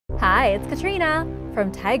Hi, it's Katrina!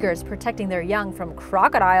 From tigers protecting their young from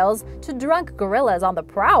crocodiles to drunk gorillas on the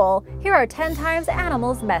prowl, here are 10 times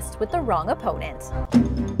animals messed with the wrong opponent.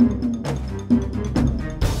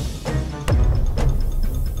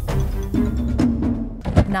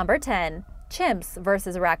 Number 10. Chimps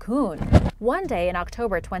versus Raccoon. One day in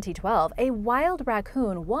October 2012, a wild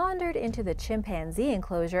raccoon wandered into the chimpanzee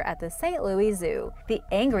enclosure at the St. Louis Zoo. The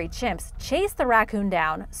angry chimps chased the raccoon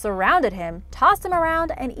down, surrounded him, tossed him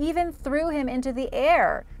around, and even threw him into the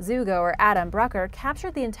air. Zoogoer Adam Brucker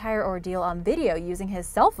captured the entire ordeal on video using his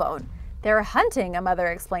cell phone. "They're hunting," a mother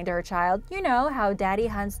explained to her child. "You know how daddy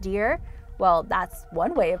hunts deer?" Well, that's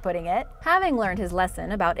one way of putting it. Having learned his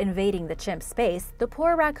lesson about invading the chimp space, the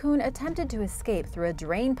poor raccoon attempted to escape through a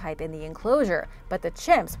drain pipe in the enclosure, but the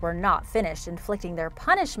chimps were not finished inflicting their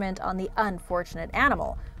punishment on the unfortunate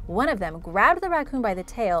animal. One of them grabbed the raccoon by the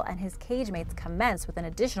tail, and his cage mates commenced with an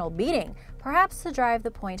additional beating, perhaps to drive the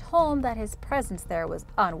point home that his presence there was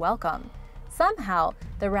unwelcome. Somehow,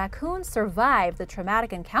 the raccoon survived the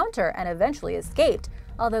traumatic encounter and eventually escaped,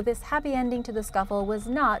 although this happy ending to the scuffle was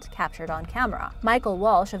not captured on camera. Michael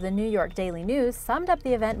Walsh of the New York Daily News summed up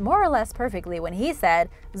the event more or less perfectly when he said,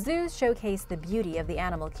 "Zoos showcase the beauty of the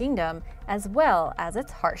animal kingdom as well as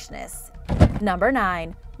its harshness." Number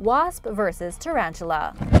 9. Wasp versus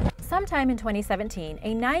Tarantula. Sometime in 2017,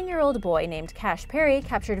 a 9-year-old boy named Cash Perry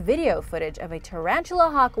captured video footage of a tarantula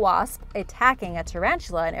hawk wasp attacking a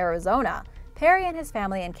tarantula in Arizona. Perry and his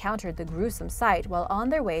family encountered the gruesome sight while on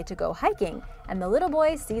their way to go hiking, and the little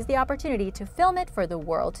boy seized the opportunity to film it for the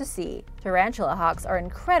world to see. Tarantula hawks are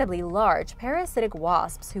incredibly large, parasitic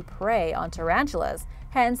wasps who prey on tarantulas,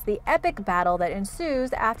 hence the epic battle that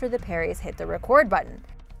ensues after the Perrys hit the record button.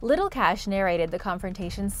 Little Cash narrated the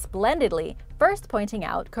confrontation splendidly, first pointing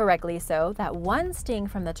out, correctly so, that one sting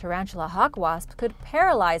from the tarantula hawk wasp could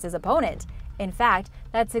paralyze his opponent. In fact,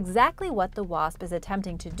 that's exactly what the wasp is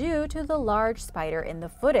attempting to do to the large spider in the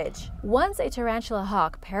footage. Once a tarantula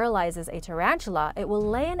hawk paralyzes a tarantula, it will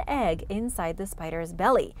lay an egg inside the spider's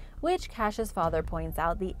belly, which Cash's father points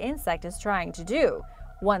out the insect is trying to do.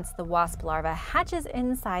 Once the wasp larva hatches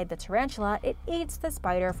inside the tarantula, it eats the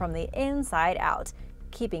spider from the inside out,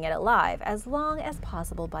 keeping it alive as long as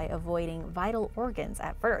possible by avoiding vital organs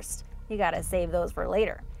at first. You gotta save those for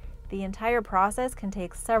later. The entire process can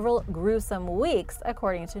take several gruesome weeks,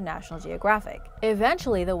 according to National Geographic.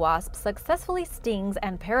 Eventually, the wasp successfully stings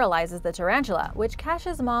and paralyzes the tarantula, which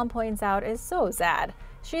Cash's mom points out is so sad.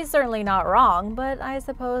 She's certainly not wrong, but I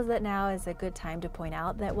suppose that now is a good time to point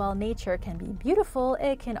out that while nature can be beautiful,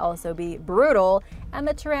 it can also be brutal, and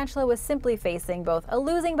the tarantula was simply facing both a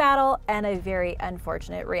losing battle and a very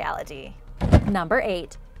unfortunate reality. Number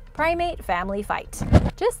 8. Primate family fight.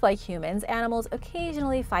 Just like humans, animals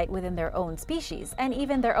occasionally fight within their own species and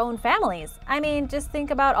even their own families. I mean, just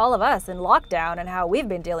think about all of us in lockdown and how we've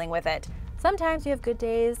been dealing with it. Sometimes you have good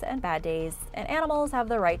days and bad days, and animals have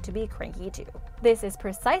the right to be cranky too. This is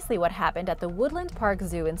precisely what happened at the Woodland Park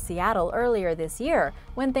Zoo in Seattle earlier this year,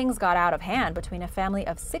 when things got out of hand between a family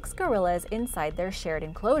of 6 gorillas inside their shared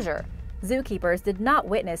enclosure. Zookeepers did not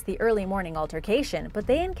witness the early morning altercation, but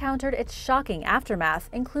they encountered its shocking aftermath,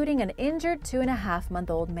 including an injured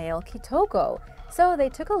 2.5-month-old male Kitoko. So they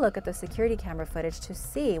took a look at the security camera footage to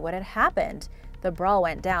see what had happened. The brawl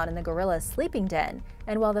went down in the gorilla's sleeping den,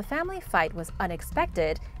 and while the family fight was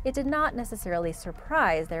unexpected, it did not necessarily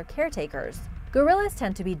surprise their caretakers. Gorillas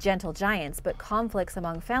tend to be gentle giants, but conflicts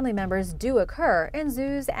among family members do occur in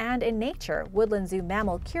zoos and in nature, Woodland Zoo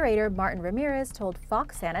mammal curator Martin Ramirez told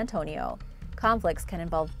Fox San Antonio. Conflicts can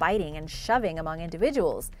involve biting and shoving among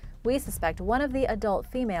individuals. We suspect one of the adult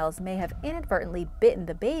females may have inadvertently bitten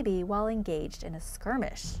the baby while engaged in a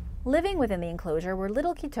skirmish. Living within the enclosure were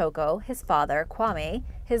little Kitoko, his father, Kwame,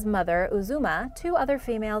 his mother, Uzuma, 2 other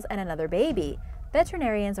females, and another baby.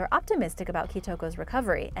 Veterinarians are optimistic about Kitoko's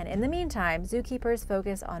recovery, and in the meantime, zookeepers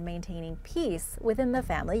focus on maintaining peace within the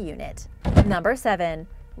family unit. Number 7.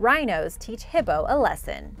 Rhinos teach hippo a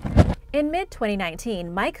lesson. In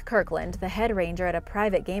mid-2019, Mike Kirkland, the head ranger at a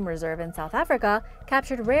private game reserve in South Africa,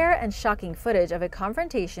 captured rare and shocking footage of a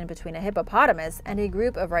confrontation between a hippopotamus and a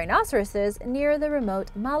group of rhinoceroses near the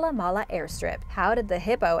remote Mala Mala airstrip. How did the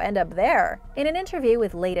hippo end up there? In an interview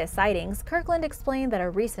with Latest Sightings, Kirkland explained that a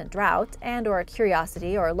recent drought, and/or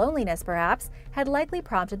curiosity or loneliness perhaps, had likely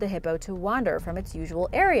prompted the hippo to wander from its usual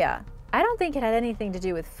area. I don't think it had anything to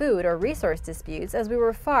do with food or resource disputes, as we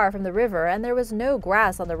were far from the river and there was no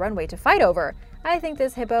grass on the runway to fight over. I think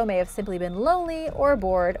this hippo may have simply been lonely or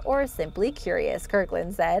bored or simply curious,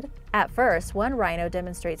 Kirkland said. At first, one rhino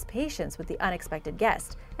demonstrates patience with the unexpected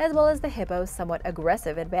guest, as well as the hippo's somewhat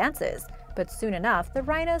aggressive advances. but soon enough, the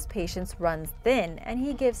rhino's patience runs thin and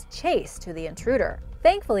he gives chase to the intruder.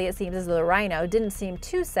 Thankfully, it seems as though the rhino didn't seem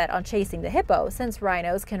too set on chasing the hippo, since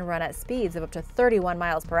rhinos can run at speeds of up to 31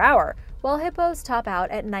 miles per hour, while hippos top out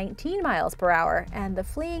at 19 miles per hour, and the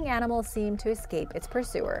fleeing animal seemed to escape its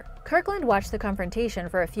pursuer. Kirkland watched the confrontation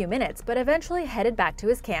for a few minutes, but eventually headed back to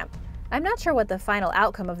his camp. I'm not sure what the final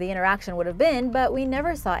outcome of the interaction would have been, but we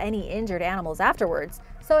never saw any injured animals afterwards,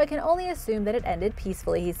 so I can only assume that it ended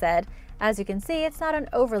peacefully, he said. As you can see, it's not an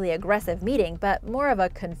overly aggressive meeting, but more of a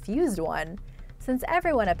confused one. Since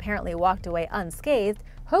everyone apparently walked away unscathed,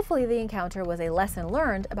 hopefully the encounter was a lesson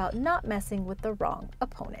learned about not messing with the wrong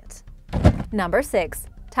opponent. Number 6.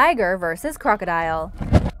 Tiger versus crocodile.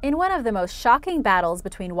 In one of the most shocking battles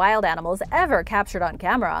between wild animals ever captured on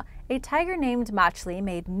camera, a tiger named Machli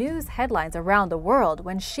made news headlines around the world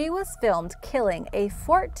when she was filmed killing a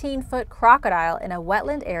 14-foot crocodile in a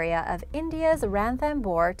wetland area of India's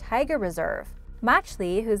Ranthambore Tiger Reserve.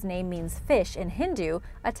 Machli, whose name means fish in Hindu,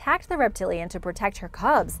 attacked the reptilian to protect her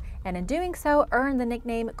cubs, and in doing so earned the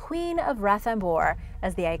nickname Queen of Ranthambore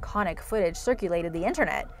as the iconic footage circulated the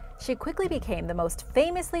internet. She quickly became the most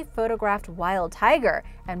famously photographed wild tiger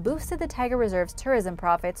and boosted the Tiger Reserve's tourism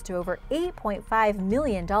profits to over $8.5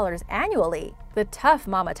 million annually. The tough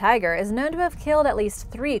mama tiger is known to have killed at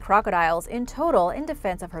least 3 crocodiles in total in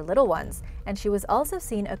defense of her little ones, and she was also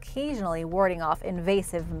seen occasionally warding off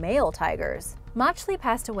invasive male tigers. Machli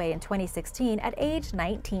passed away in 2016 at age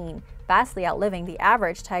 19, vastly outliving the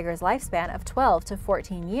average tiger's lifespan of 12 to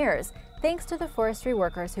 14 years, thanks to the forestry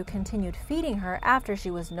workers who continued feeding her after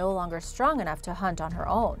she was no longer strong enough to hunt on her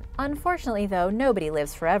own. Unfortunately, though, nobody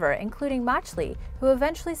lives forever, including Machli, who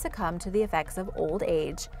eventually succumbed to the effects of old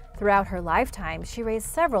age. Throughout her lifetime, she raised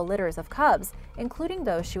several litters of cubs, including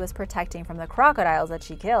those she was protecting from the crocodiles that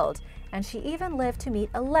she killed, and she even lived to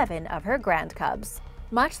meet 11 of her grand cubs.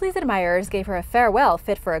 Machli's admirers gave her a farewell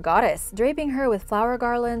fit for a goddess, draping her with flower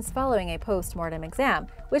garlands following a post-mortem exam,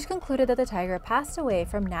 which concluded that the tiger passed away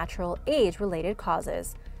from natural age-related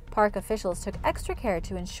causes. Park officials took extra care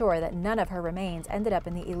to ensure that none of her remains ended up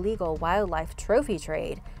in the illegal wildlife trophy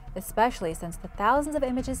trade, especially since the thousands of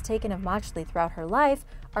images taken of Machli throughout her life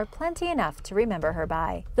are plenty enough to remember her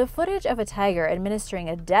by. The footage of a tiger administering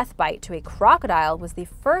a death bite to a crocodile was the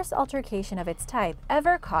first altercation of its type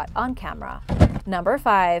ever caught on camera. Number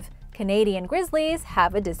 5. Canadian grizzlies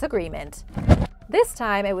have a disagreement. This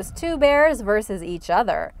time it was 2 bears versus each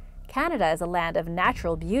other. Canada is a land of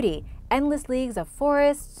natural beauty, endless leagues of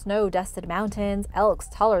forests, snow-dusted mountains, elks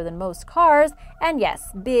taller than most cars, and yes,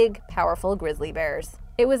 big, powerful grizzly bears.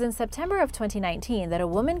 It was in September of 2019 that a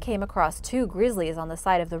woman came across 2 grizzlies on the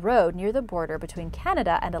side of the road near the border between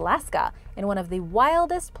Canada and Alaska, in one of the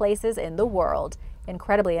wildest places in the world.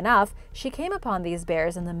 Incredibly enough, she came upon these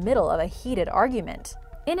bears in the middle of a heated argument.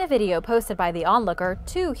 In a video posted by The Onlooker,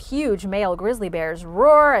 2 huge male grizzly bears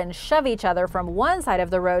roar and shove each other from one side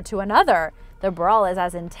of the road to another. The brawl is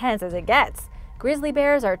as intense as it gets. Grizzly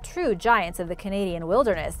bears are true giants of the Canadian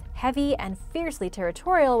wilderness, heavy and fiercely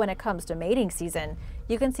territorial when it comes to mating season.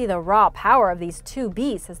 You can see the raw power of these 2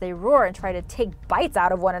 beasts as they roar and try to take bites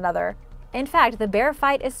out of one another. In fact, the bear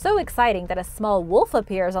fight is so exciting that a small wolf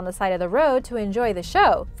appears on the side of the road to enjoy the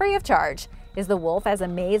show, free of charge. Is the wolf as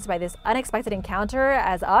amazed by this unexpected encounter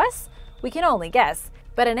as us? We can only guess.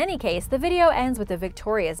 But in any case, the video ends with the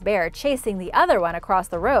victorious bear chasing the other one across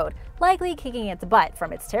the road, likely kicking its butt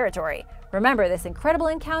from its territory. Remember this incredible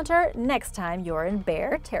encounter next time you're in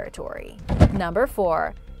bear territory. Number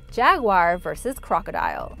 4. Jaguar versus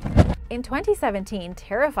crocodile. In 2017,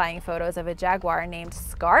 terrifying photos of a jaguar named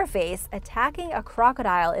Scarface attacking a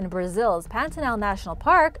crocodile in Brazil's Pantanal National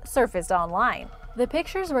Park surfaced online. The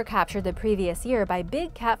pictures were captured the previous year by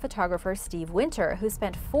big cat photographer Steve Winter, who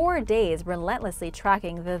spent 4 days relentlessly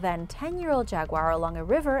tracking the then 10-year-old jaguar along a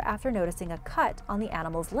river after noticing a cut on the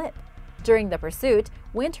animal's lip. During the pursuit,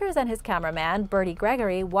 Winters and his cameraman, Bertie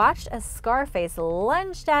Gregory, watched as Scarface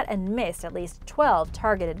lunged at and missed at least 12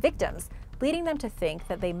 targeted victims, leading them to think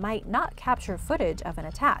that they might not capture footage of an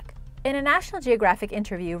attack. In a National Geographic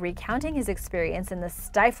interview recounting his experience in the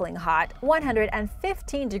stifling hot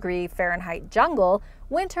 115-degree Fahrenheit jungle,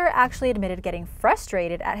 Winter actually admitted getting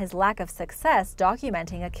frustrated at his lack of success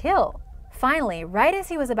documenting a kill. Finally, right as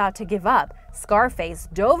he was about to give up, Scarface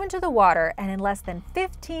dove into the water, and in less than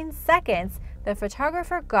 15 seconds, the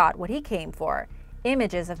photographer got what he came for: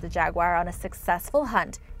 images of the jaguar on a successful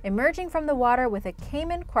hunt, emerging from the water with a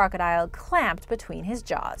caiman crocodile clamped between his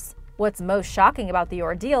jaws. What's most shocking about the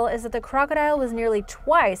ordeal is that the crocodile was nearly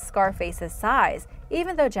twice Scarface's size.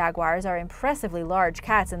 Even though jaguars are impressively large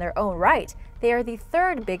cats in their own right, they are the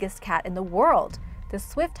 3rd biggest cat in the world. the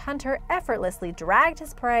swift hunter effortlessly dragged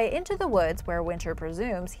his prey into the woods where Winter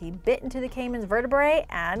presumes he bit into the caiman's vertebrae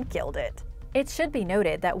and killed it. It should be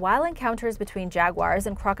noted that while encounters between jaguars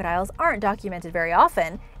and crocodiles aren't documented very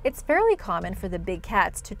often, it's fairly common for the big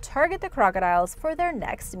cats to target the crocodiles for their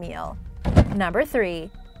next meal. Number 3.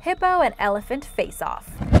 Hippo and elephant face-off.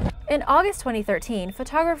 In August 2013,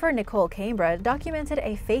 photographer Nicole Cambra documented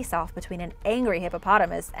a face-off between an angry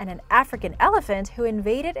hippopotamus and an African elephant who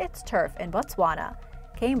invaded its turf in Botswana.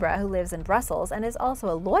 Cambra, who lives in Brussels and is also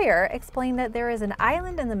a lawyer, explained that there is an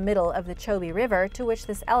island in the middle of the Chobe River to which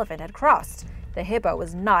this elephant had crossed. The hippo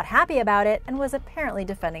was not happy about it and was apparently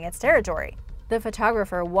defending its territory. The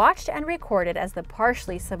photographer watched and recorded as the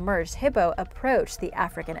partially submerged hippo approached the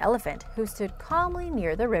African elephant, who stood calmly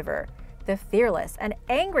near the river. The fearless and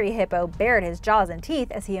angry hippo bared his jaws and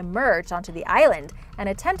teeth as he emerged onto the island and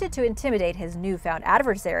attempted to intimidate his newfound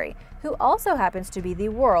adversary, who also happens to be the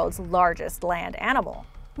world's largest land animal.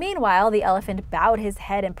 Meanwhile, the elephant bowed his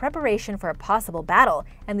head in preparation for a possible battle,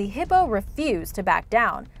 and the hippo refused to back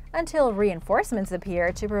down, until reinforcements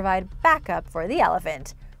appeared to provide backup for the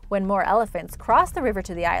elephant. When more elephants crossed the river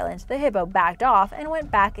to the island, the hippo backed off and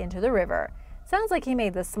went back into the river. Sounds like he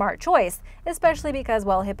made the smart choice, especially because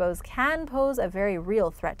while hippos can pose a very real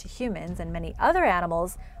threat to humans and many other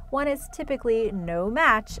animals, one is typically no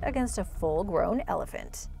match against a full-grown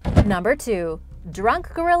elephant. Number 2.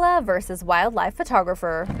 Drunk gorilla versus wildlife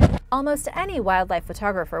photographer. Almost any wildlife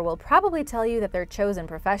photographer will probably tell you that their chosen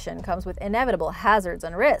profession comes with inevitable hazards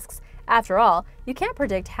and risks. After all, you can't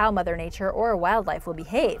predict how Mother Nature or wildlife will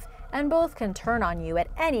behave, and both can turn on you at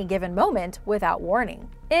any given moment without warning.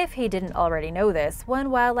 If he didn't already know this, one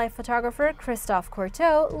wildlife photographer, Christophe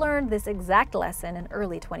Courteau, learned this exact lesson in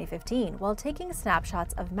early 2015 while taking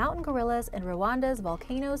snapshots of mountain gorillas in Rwanda's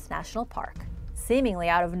Volcanoes National Park. Seemingly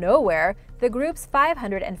out of nowhere, the group's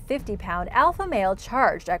 550-pound alpha male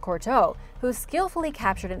charged at Courteau, who skillfully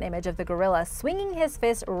captured an image of the gorilla swinging his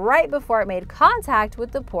fist right before it made contact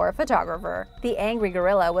with the poor photographer. The angry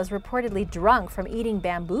gorilla was reportedly drunk from eating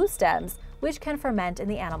bamboo stems, which can ferment in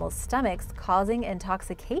the animal's stomachs, causing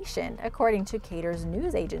intoxication, according to Cater's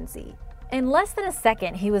news agency. In less than a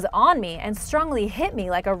second, he was on me and strongly hit me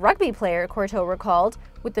like a rugby player, Courteau recalled.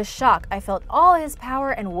 With the shock, I felt all his power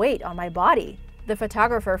and weight on my body. The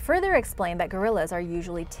photographer further explained that gorillas are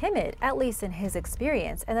usually timid, at least in his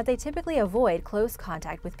experience, and that they typically avoid close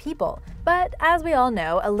contact with people. But as we all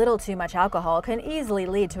know, a little too much alcohol can easily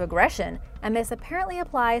lead to aggression, and this apparently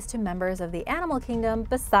applies to members of the animal kingdom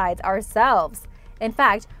besides ourselves. In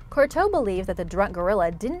fact, Courteau believed that the drunk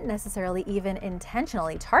gorilla didn't necessarily even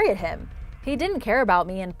intentionally target him. He didn't care about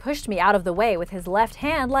me and pushed me out of the way with his left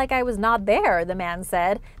hand like I was not there, the man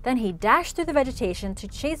said. Then he dashed through the vegetation to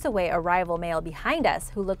chase away a rival male behind us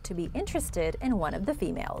who looked to be interested in one of the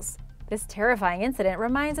females. This terrifying incident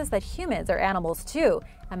reminds us that humans are animals too,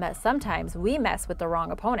 and that sometimes we mess with the wrong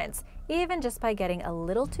opponents, even just by getting a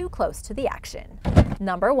little too close to the action.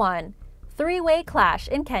 Number 1. Three-way clash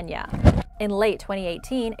in Kenya. In late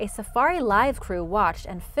 2018, a safari live crew watched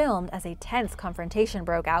and filmed as a tense confrontation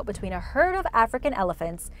broke out between a herd of African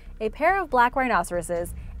elephants, a pair of black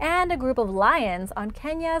rhinoceroses, and a group of lions on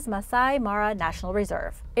Kenya's Masai Mara National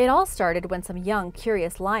Reserve. It all started when some young,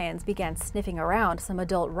 curious lions began sniffing around some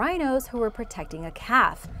adult rhinos who were protecting a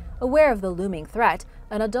calf. Aware of the looming threat,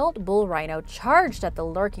 an adult bull rhino charged at the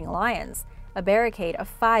lurking lions. A barricade of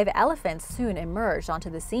 5 elephants soon emerged onto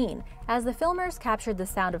the scene, as the filmers captured the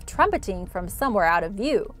sound of trumpeting from somewhere out of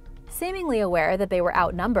view. Seemingly aware that they were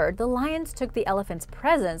outnumbered, the lions took the elephants'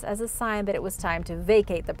 presence as a sign that it was time to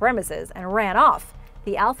vacate the premises and ran off.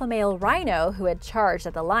 The alpha male rhino, who had charged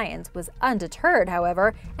at the lions, was undeterred,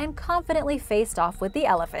 however, and confidently faced off with the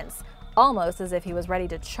elephants, almost as if he was ready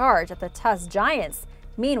to charge at the tusked giants.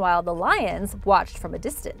 Meanwhile, the lions watched from a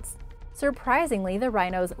distance. Surprisingly, the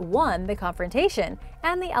rhinos won the confrontation,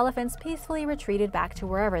 and the elephants peacefully retreated back to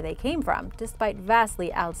wherever they came from, despite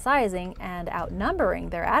vastly outsizing and outnumbering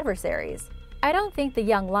their adversaries. I don't think the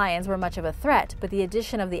young lions were much of a threat, but the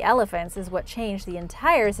addition of the elephants is what changed the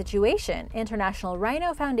entire situation, International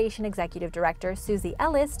Rhino Foundation Executive Director Susie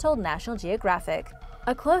Ellis told National Geographic.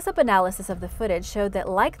 A close-up analysis of the footage showed that,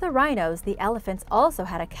 like the rhinos, the elephants also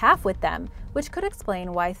had a calf with them, which could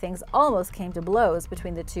explain why things almost came to blows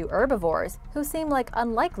between the two herbivores, who seemed like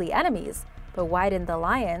unlikely enemies. But why didn't the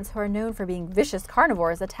lions, who are known for being vicious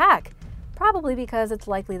carnivores, attack? Probably because it's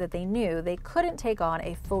likely that they knew they couldn't take on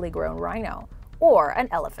a fully grown rhino or an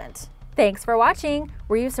elephant. Thanks for watching!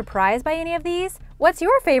 Were you surprised by any of these? What's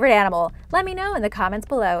your favorite animal? Let me know in the comments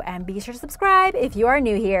below, and be sure to subscribe if you are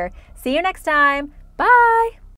new here. See you next time! Bye!